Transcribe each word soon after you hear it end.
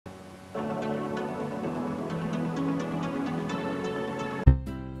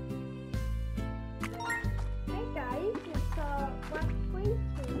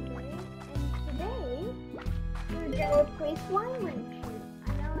play Slime Rancher. I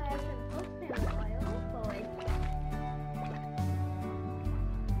know I haven't posted in a while, but like...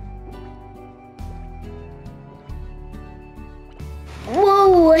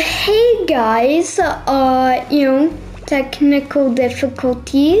 Whoa, hey guys, technical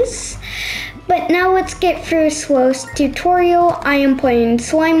difficulties. But now let's get through Slow's tutorial. I am playing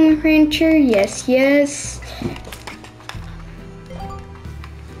Slime Rancher, yes.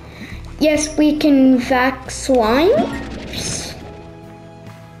 Yes, we can vac slimes.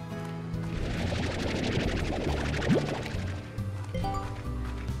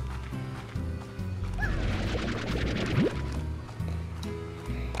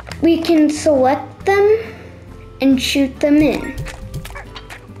 We can select them and shoot them in.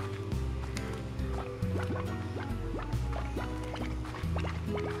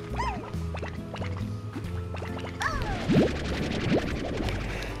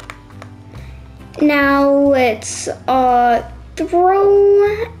 Now let's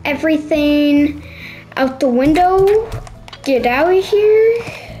throw everything out the window. Get out of here.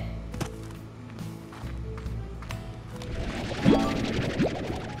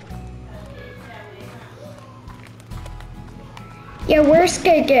 Yeah, we're just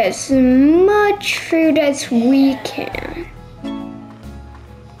gonna get as much food as we can.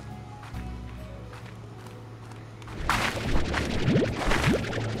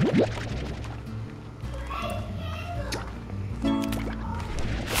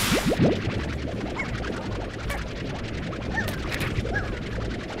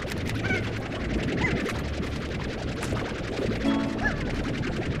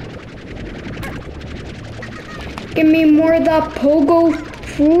 Give me more of that pogo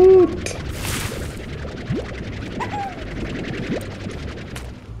fruit.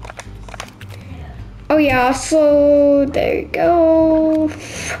 Oh yeah, so there you go.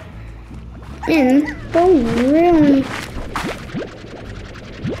 Man, oh really?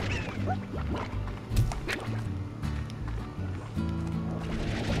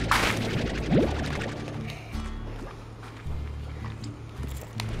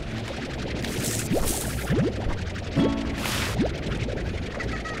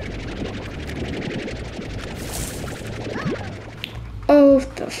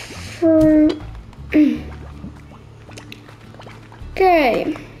 Of the fruit.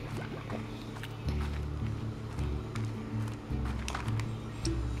 Okay.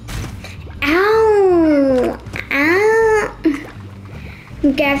 Ow! Ow!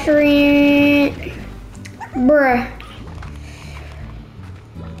 I'm gathering. Bruh.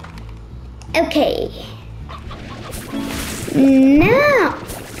 Okay. Now.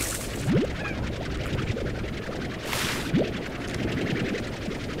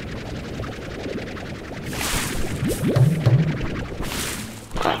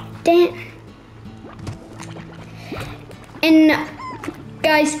 Damn. And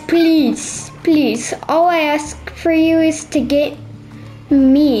guys, please, all I ask for you is to get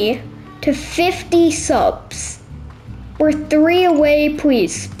me to 50 subs. We're 3 away,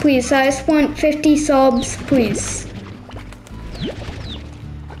 please, I just want 50 subs, please.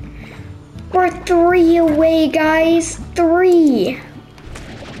 We're 3 away, guys, 3.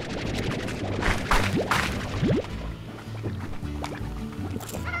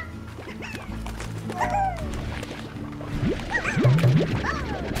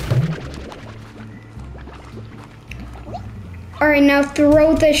 Alright, now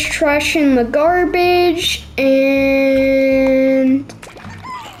throw this trash in the garbage, and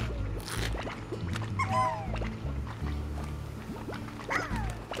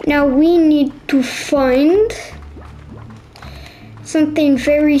now we need to find something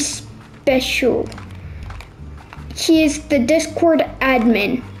very special. He is the Discord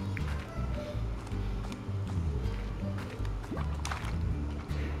admin.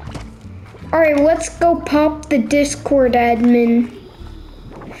 Alright, let's go pop the Discord admin.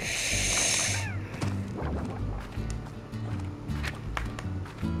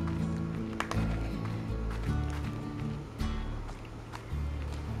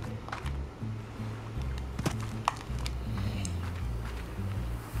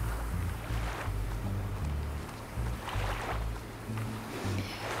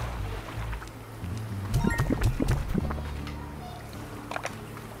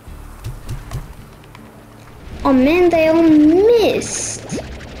 Oh man, they all missed.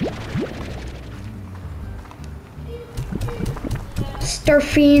 Start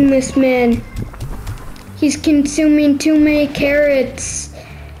feeding this man. He's consuming too many carrots.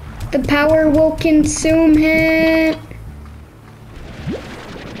 The power will consume him.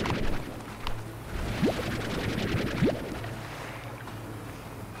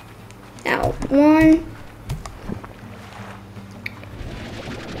 Now, 1,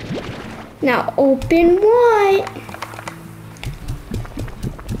 Now open wide.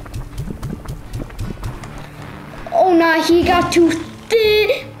 Oh no, he got too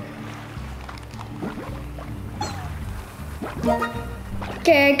thick.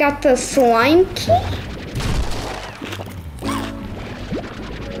 Okay, I got the slime key.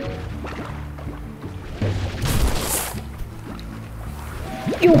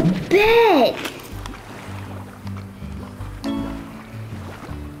 You bet.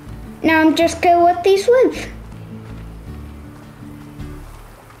 Now I'm just gonna let these live.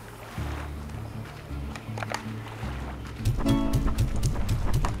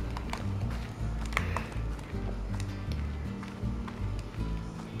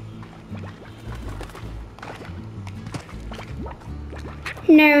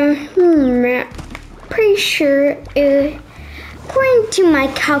 Now, pretty sure, according to my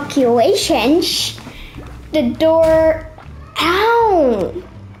calculations, the door. Ow!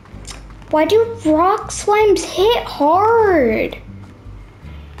 Why do rock slimes hit hard?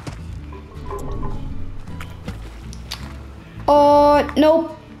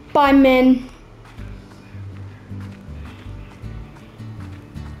 Nope, I'm in.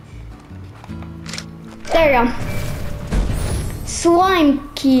 There you go. Slime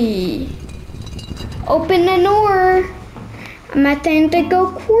key. Open the door. I'm at the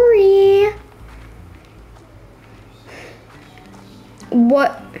Indigo Quarry.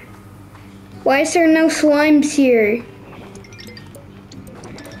 What? Why is there no slimes here?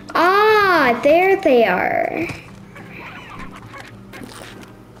 Ah, there they are.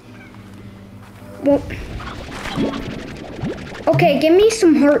 Well, okay, give me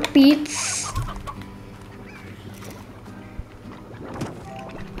some heartbeats.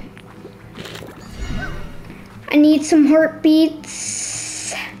 I need some heartbeats.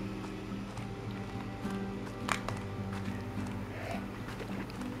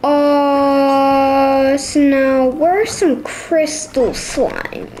 So now where are some crystal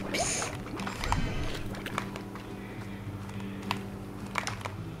slimes?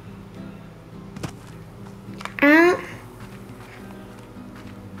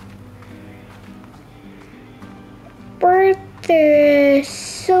 Where are the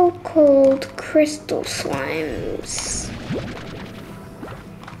so-called crystal slimes?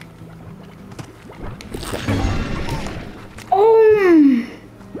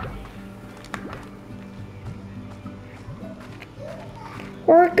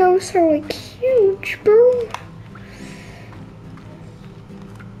 Orgos are like huge, bro.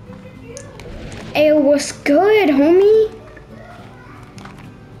 Hey, what's good, homie?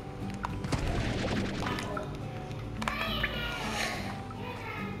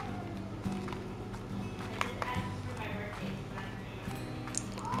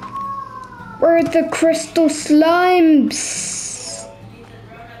 Where are the crystal slimes?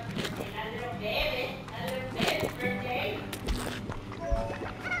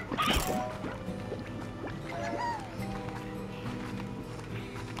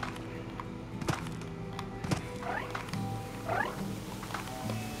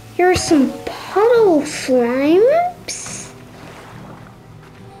 Here's some puddle slimes.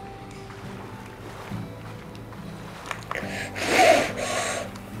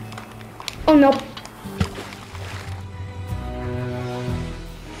 Oh no.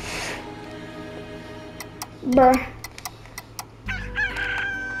 Bruh.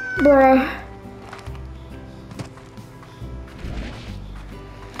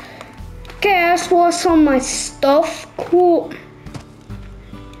 Okay, that's what's on my stuff. Cool.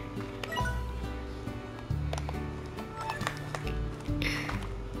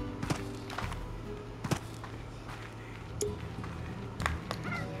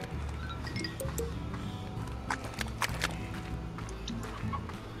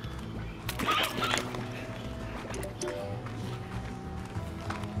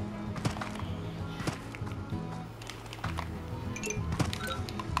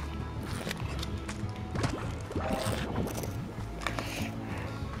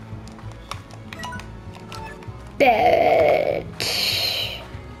 Bed.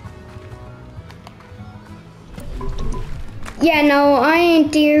 Yeah, no, I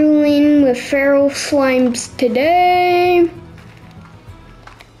ain't dealing with feral slimes today.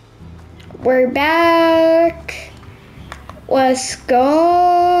 We're back. Let's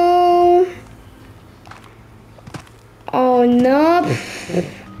go. Oh no.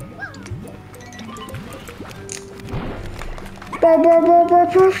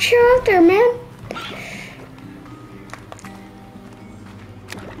 Bro, chill out there, man.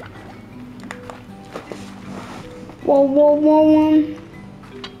 Whoa.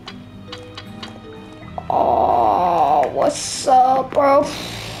 Oh, what's up, bro?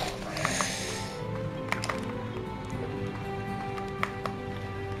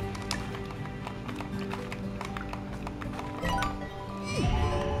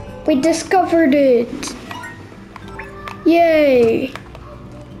 We discovered it. Yay.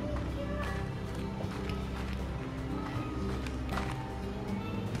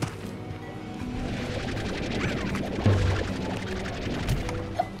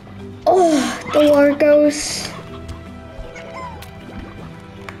 Oh, the Largos.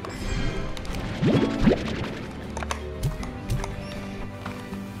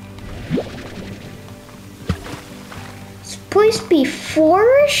 This place be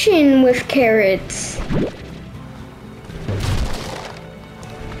flourishing with carrots.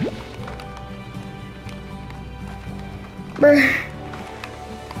 Brr.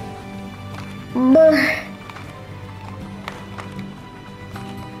 Brr.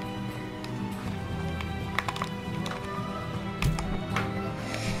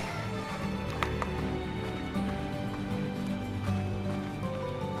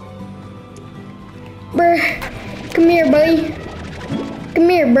 Brr. Come here, buddy. Come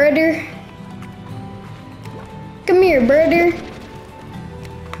here, brother. Come here, brother.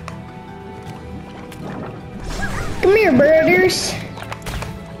 Come here, brothers.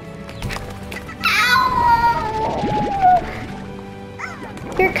 Ow!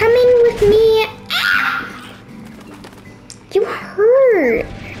 You're coming with me. You hurt.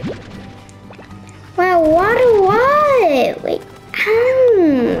 Wow, what a what? Like,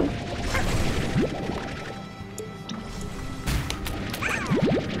 ow.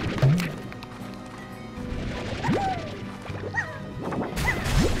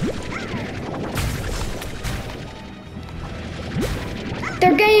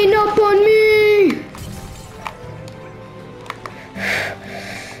 They're getting up on me!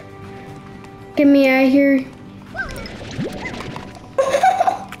 Get me out of here.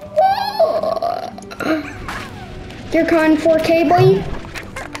 You're calling 4K, boy?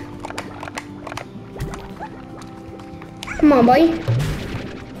 Come on, boy.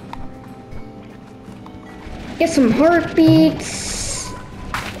 Get some heartbeats.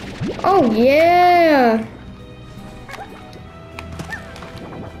 Oh, yeah.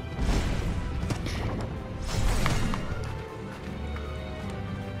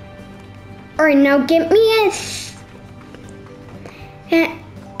 Alright, now get me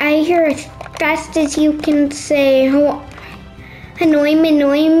I hear as fast as you can say Hanoi,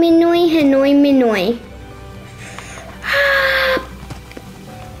 Minoi, Minoi, Hanoi, Minoi.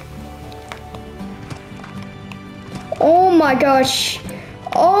 Oh my gosh.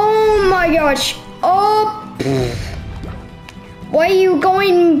 Oh my gosh. Oh. Why are you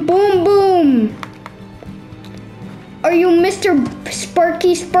going boom boom? Are you Mr.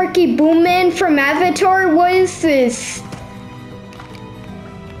 Sparky Boom Man from Avatar? What is this?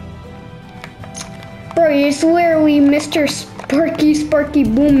 Bro, it's literally Mr. Sparky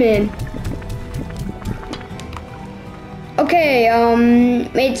Boom Man. Okay,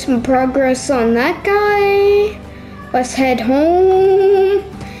 made some progress on that guy. Let's head home.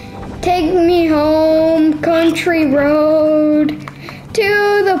 Take me home, country road,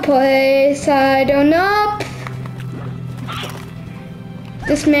 to the place I don't know.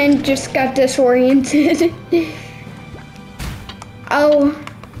 This man just got disoriented. Oh.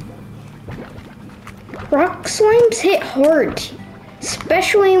 Rock slimes hit hard,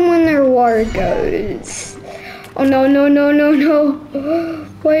 especially when they're Largos. Oh no, no, no, no, no.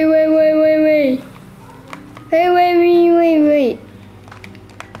 Wait. Hey, wait.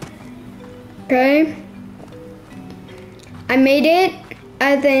 Okay. I made it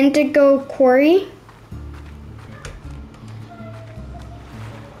at the Indigo Quarry.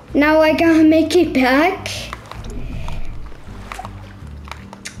 Now I gotta make it back.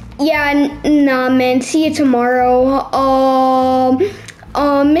 Yeah, nah, man. See you tomorrow.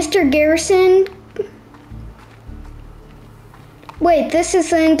 Mr. Garrison. Wait, this is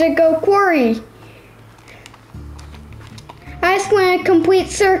the Indigo Quarry. I just went a complete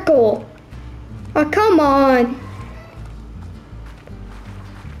circle. Oh, come on.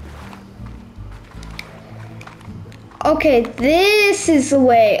 Okay, this is the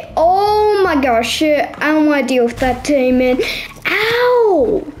way. Oh my gosh, I don't want to deal with that today, man.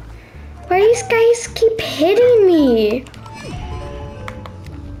 Ow! Why do these guys keep hitting me?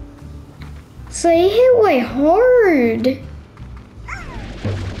 So they hit way hard.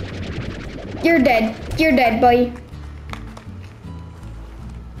 You're dead, buddy.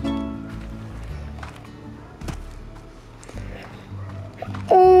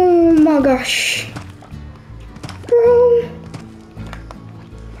 Oh my gosh. Bro.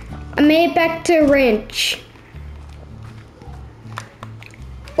 I made it back to ranch.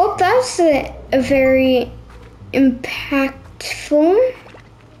 Well, that's a very impactful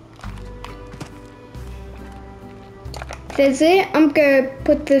visit, I'm gonna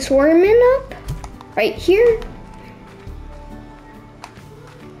put this ornament up right here.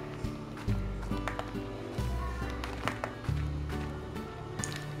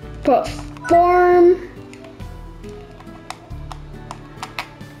 Put farm.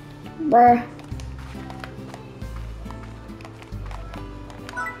 Bruh.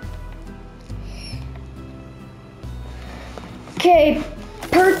 Okay,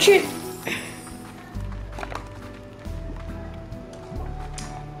 purchase.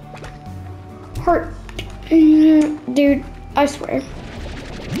 Heart. Dude, I swear.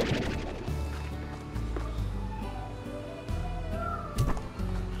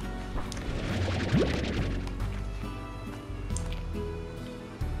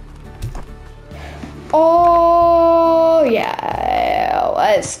 Oh, yeah,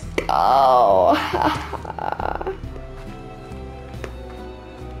 let's go.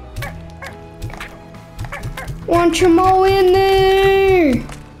 Want your mo in there?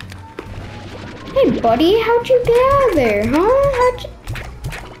 Hey, buddy, how'd you get out of there, huh?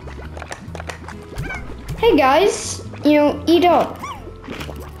 Hey, guys, eat up.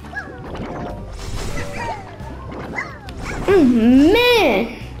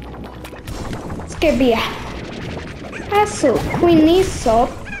 Man. It's gonna be a hassle clean these up.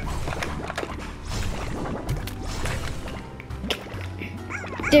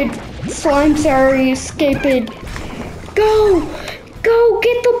 Dude, slimes are escaping. Go! Go!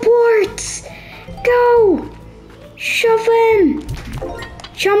 Get the ports! Go! Shove them!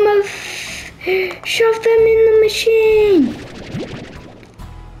 Shove them in the machine!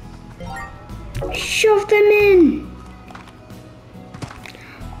 Shove them in!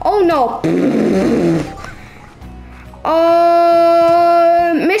 Oh no!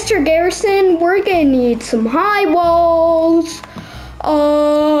 Mr. Garrison, we're gonna need some high walls.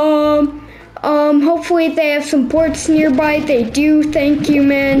 Hopefully they have some ports nearby. They do. Thank you,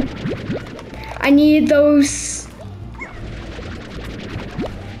 man. I need those.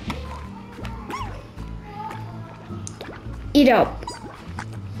 Eat up.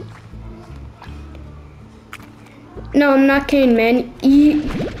 No, I'm not kidding, man. Eat.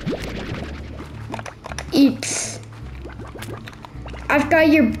 I've got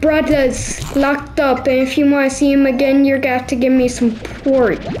your brothers locked up, and if you want to see him again, you're gonna have to give me some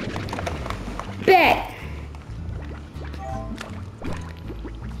port.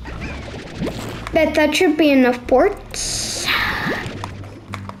 Bet that should be enough ports.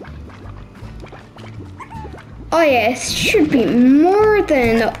 Oh yeah, it should be more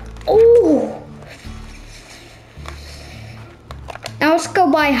than. Oh. Now let's go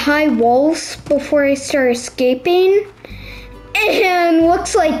buy high walls before I start escaping. And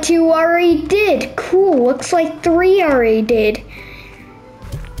looks like 2 already did. Cool, looks like 3 already did.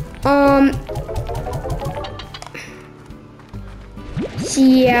 So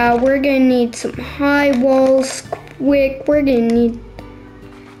yeah, we're gonna need some high walls quick. We're gonna need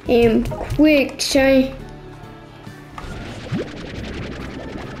them quick, shiny.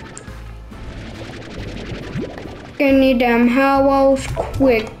 Gonna need them high walls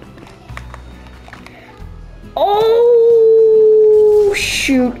quick. Oh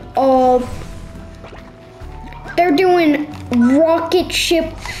shoot! They're doing rocket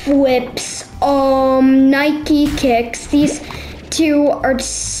ship flips. Nike kicks. These 2 are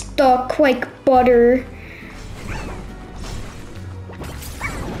stuck like butter.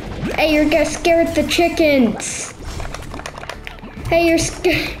 Hey, you're gonna scare the chickens. Hey,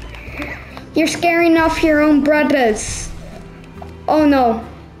 you're scaring off your own brothers. Oh no.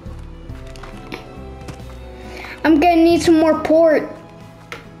 I'm gonna need some more port.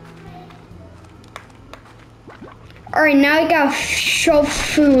 Alright, now I gotta shove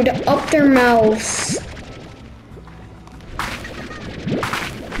food up their mouths.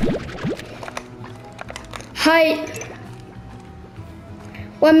 Hi.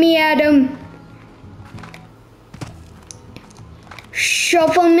 Let me at them.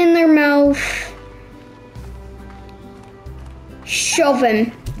 Shove them in their mouth. Shove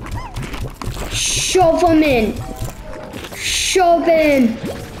them. Shove them in. Shove in.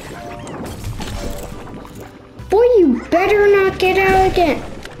 Boy, you better not get out again.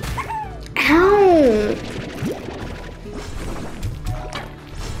 Ow.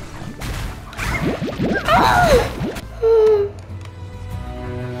 Oh.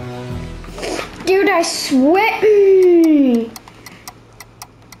 Dude, I sweat.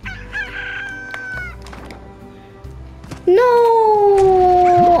 No.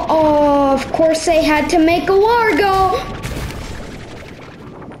 Oh, of course they had to make a Largo.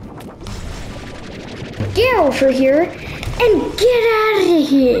 Get over here and get out of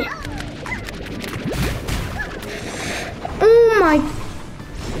here. my,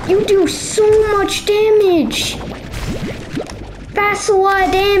 you do so much damage. That's a lot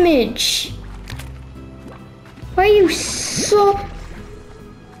of damage. Why are you so...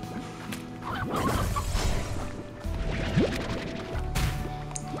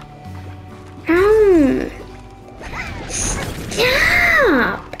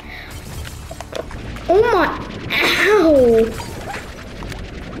 Stop! Oh my, ow!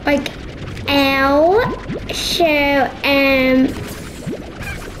 Like, ow. So,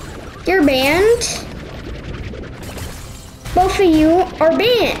 you're banned. Both of you are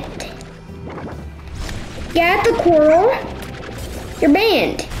banned. Get the coral. You're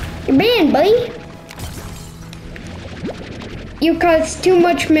banned. You're banned, buddy. You caused too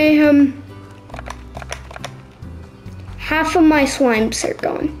much mayhem. Half of my slimes are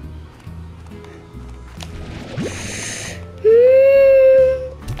gone.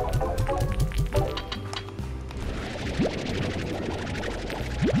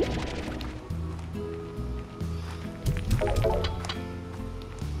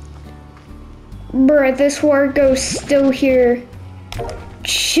 Bruh, this Wargo's still here,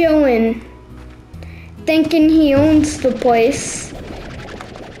 chillin', thinking he owns the place.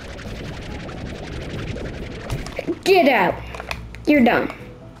 Get out. You're done.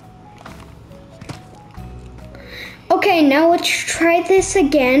 Okay, now let's try this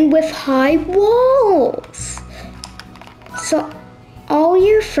again with high walls. So all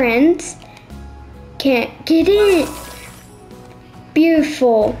your friends can't get in.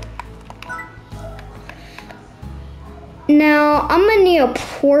 Beautiful. Now I'm gonna need a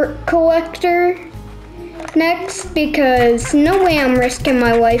port collector next because no way I'm risking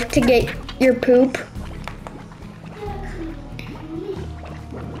my life to get your poop.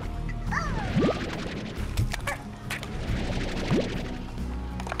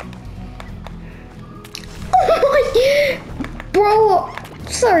 Bro,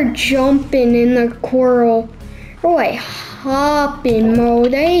 start jumping in the coral. Or like hopping, bro.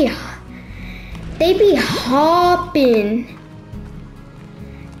 They be hopping.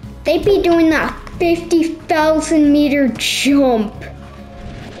 They be doing that 50,000 meter jump.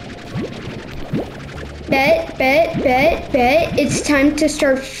 Bet. It's time to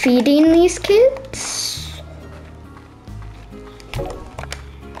start feeding these kids.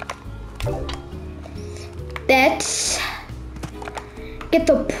 Let's get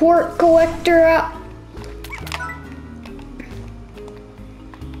the port collector up.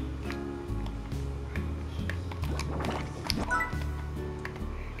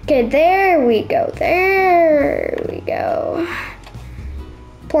 Okay, there we go.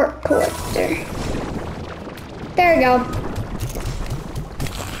 Port collector. There we go.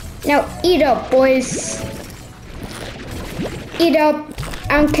 Now eat up, boys. Eat up.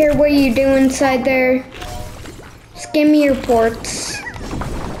 I don't care what you do inside there. Just give me your ports.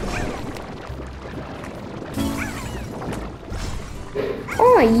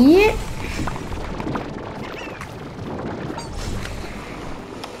 Oh, yeah.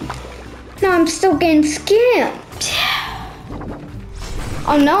 No, I'm still getting scammed.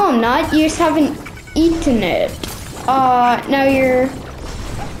 Oh, no, I'm not. You just haven't eaten it. Now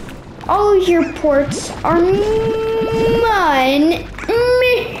all your ports are mine.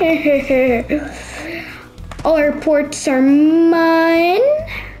 All our ports are mine.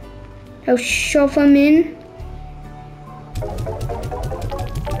 I'll shove them in.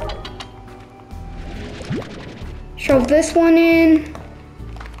 Shove this one in.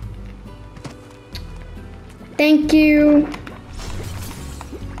 Thank you.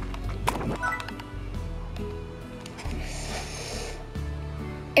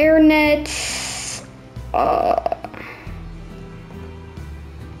 Air nets.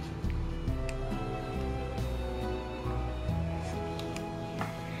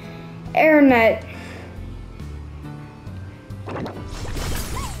 Air net.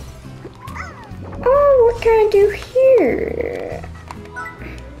 Oh, what can I do here?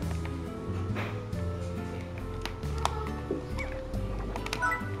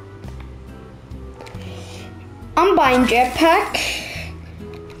 I'm buying jetpack.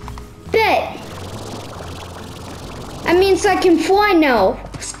 Bet. That means I can fly now.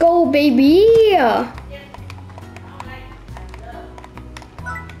 Let's go, baby.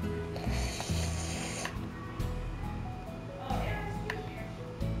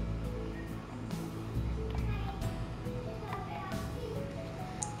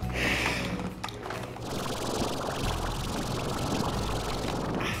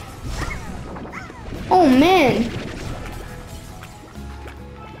 Oh man.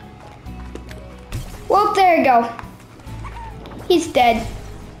 Well, there you go. He's dead.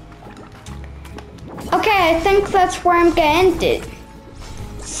 Okay, I think that's where I'm gonna end it.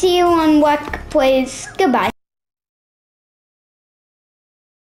 See you on Wack Plays. Goodbye.